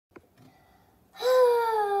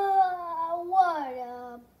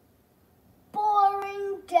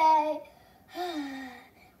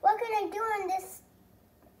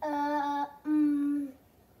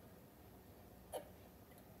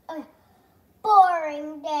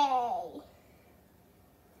boring day.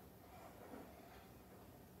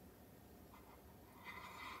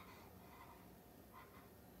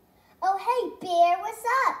 Oh, hey, Bear, what's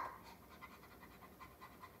up?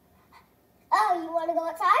 Oh, you want to go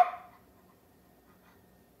outside?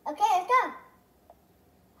 Okay, let's go.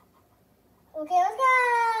 Okay, let's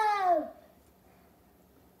go.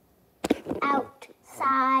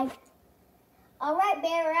 Outside. All right,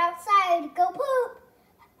 Bear, we're outside. Go poop.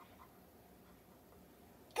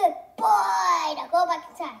 Good boy. Now go back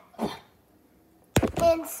inside.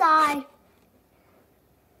 Inside.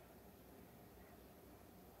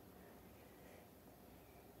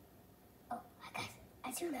 Oh, guys,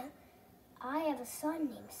 as you know, I have a son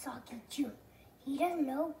named Sockie Jr. He doesn't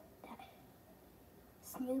know that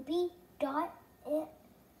Snoopy, Dot,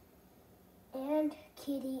 and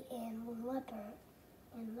Kitty and Leopard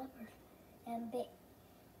and Big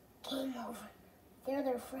came over. They're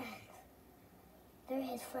their friends. They're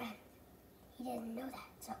his friends. He doesn't know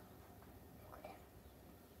that, so look at him.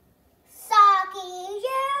 Sockie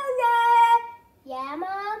Jr. Yeah,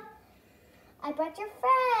 Mom? I brought your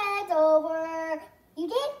friends over. You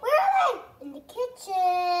did? Where are they? In the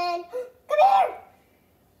kitchen. Come here.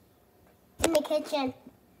 In the kitchen.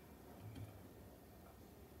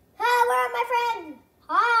 Hi, where are my friends?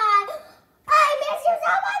 Hi. I miss you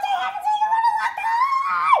so much. I haven't seen you in a long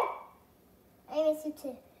time. I miss you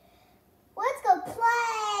too. Let's go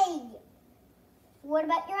play. What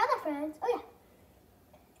about your other friends? Oh, yeah.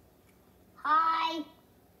 Hi.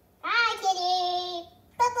 Hi, Kitty.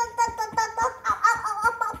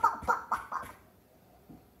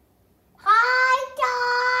 Hi,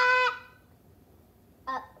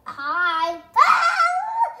 Dot. Hi.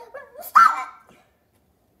 Stop it.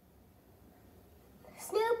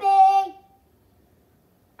 Snoopy.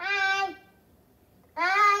 Hi.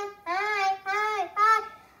 Hi. Hi. Hi. Hi.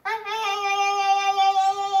 Hi.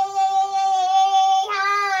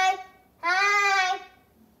 Hi.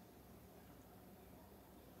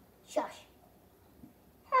 Shush.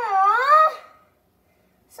 Aww.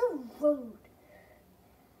 So rude.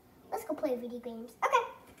 Let's go play video games. Okay.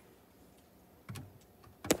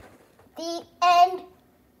 The end.